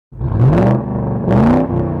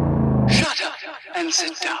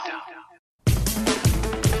friends, sit down.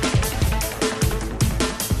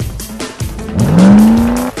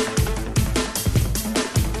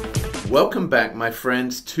 Welcome back, my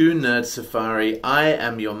friends, to Nerd Safari. I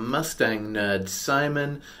am your Mustang Nerd,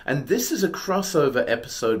 Simon, and this is a crossover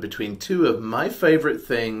episode between two of my favorite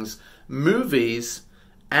things, movies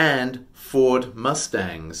and Ford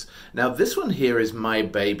Mustangs. Now, this one here is my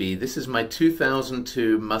baby. This is my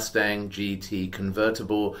 2002 Mustang GT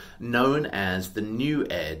convertible known as the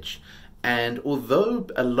Newedge. And although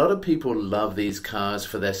a lot of people love these cars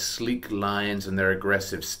for their sleek lines and their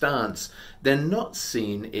aggressive stance, they're not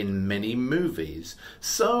seen in many movies.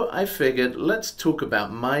 So I figured let's talk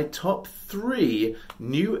about my top 3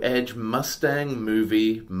 Newedge Mustang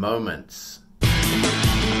movie moments.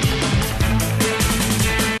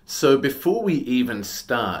 So before we even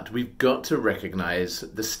start, we've got to recognize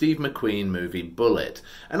the Steve McQueen movie Bullitt.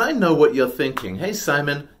 And I know what you're thinking. Hey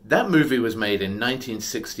Simon, that movie was made in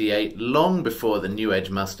 1968, long before the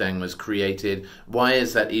Newedge Mustang was created. Why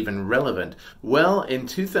is that even relevant? Well, in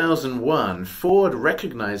 2001, Ford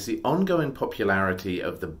recognized the ongoing popularity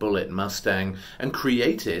of the Bullitt Mustang and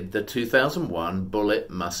created the 2001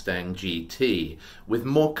 Bullitt Mustang GT, with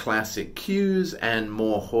more classic cues and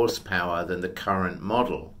more horsepower than the current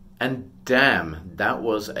model. And damn, that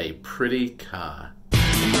was a pretty car.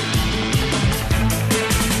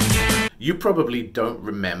 You probably don't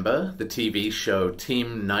remember the TV show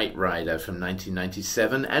Team Knight Rider from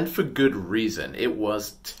 1997, and for good reason. It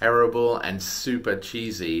was terrible and super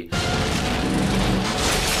cheesy.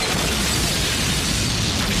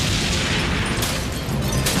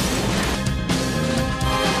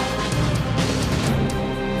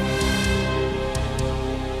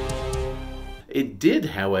 It did,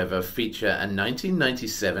 however, feature a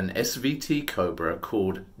 1997 SVT Cobra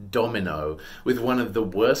called Domino, with one of the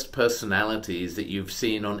worst personalities that you've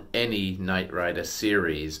seen on any Knight Rider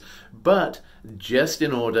series. But just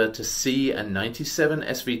in order to see a 97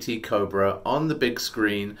 SVT Cobra on the big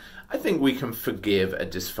screen, I think we can forgive a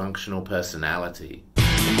dysfunctional personality.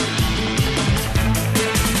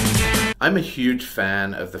 I'm a huge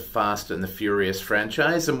fan of the Fast and the Furious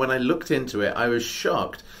franchise, and when I looked into it, I was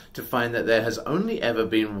shocked to find that there has only ever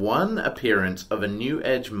been one appearance of a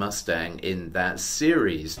Newedge Mustang in that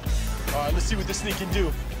series. Alright, let's see what this thing can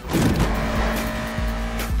do.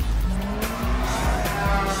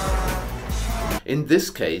 In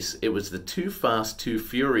this case, it was the Too Fast, Too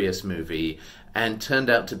Furious movie, and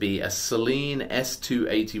turned out to be a Saleen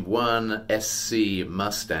S281 SC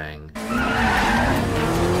Mustang.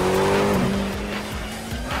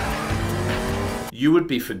 You would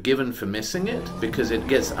be forgiven for missing it because it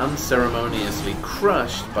gets unceremoniously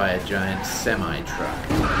crushed by a giant semi-truck.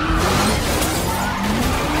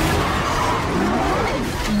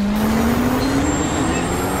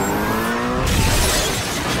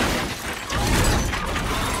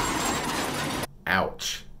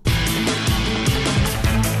 Ouch.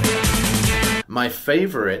 My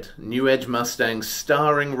favorite Newedge Mustang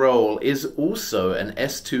starring role is also an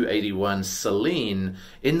S281 Saleen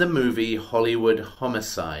in the movie Hollywood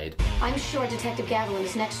Homicide. I'm sure Detective Gavilan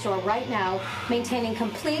is next door right now, maintaining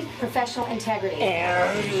complete professional integrity.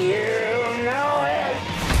 And you know it!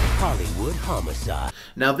 Hollywood Homicide.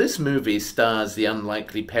 Now this movie stars the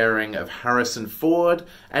unlikely pairing of Harrison Ford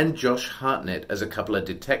and Josh Hartnett as a couple of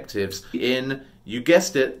detectives in, you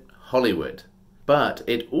guessed it, Hollywood. But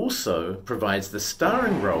it also provides the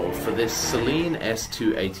starring role for this Saleen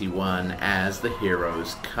S281 as the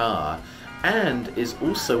hero's car, and is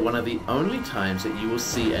also one of the only times that you will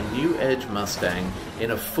see a Newedge Mustang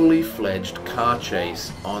in a fully fledged car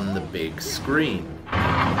chase on the big screen.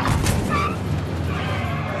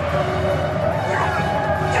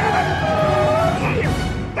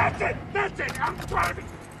 That's it! I'm driving!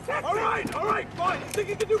 All right, fine. You think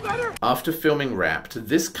you can do better? After filming Wrapped,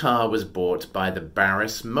 this car was bought by the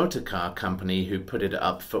Barris Motor Car Company, who put it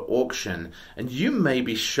up for auction. And you may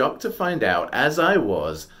be shocked to find out, as I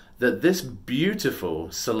was, that this beautiful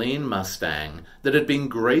Saleen Mustang that had been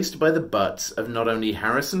graced by the butts of not only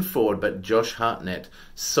Harrison Ford but Josh Hartnett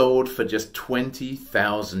sold for just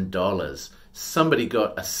 $20,000. Somebody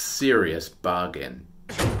got a serious bargain.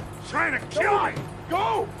 Trying to kill me!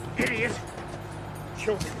 Go! Idiot!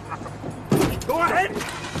 Kill me. Go ahead!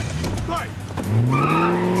 Right!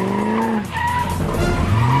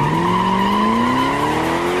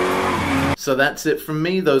 So that's it from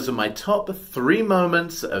me. Those are my top 3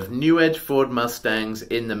 moments of Newedge Ford Mustangs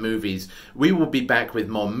in the movies. We will be back with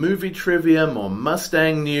more movie trivia, more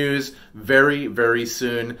Mustang news very, very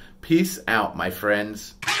soon. Peace out, my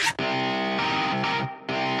friends.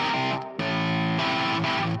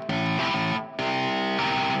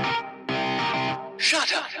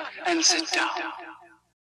 Shut up and sit down.